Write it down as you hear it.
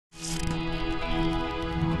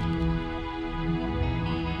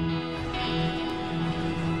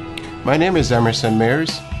My name is Emerson.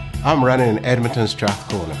 I'm running in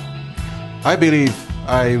Edmonton-Strathcona. I believe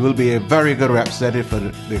I will be a very good representative for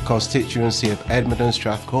the constituency of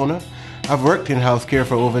Edmonton-Strathcona. I've worked in healthcare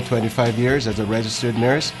for over 25 years as a registered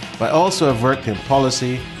nurse, but also I've worked in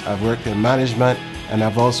policy, I've worked in management, and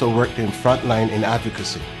I've also worked in frontline in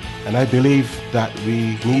advocacy. And I believe that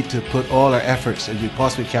we need to put all our efforts as we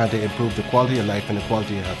possibly can to improve the quality of life and the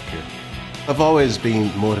quality of healthcare. I've always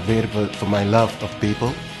been motivated for my love of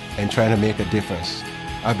people and trying to make a difference.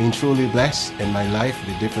 I've been truly blessed in my life,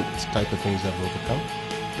 the different type of things I've overcome.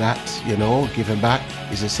 That, giving back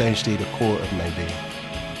is essentially the core of my being.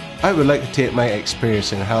 I would like to take my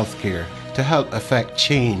experience in healthcare to help affect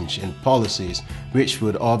change in policies which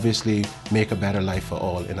would obviously make a better life for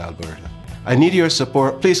all in Alberta. I need your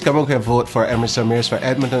support. Please come out and vote for Emerson for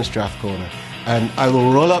Edmonton-Strathcona. And I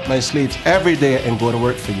will roll up my sleeves every day and go to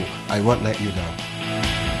work for you. I won't let you down.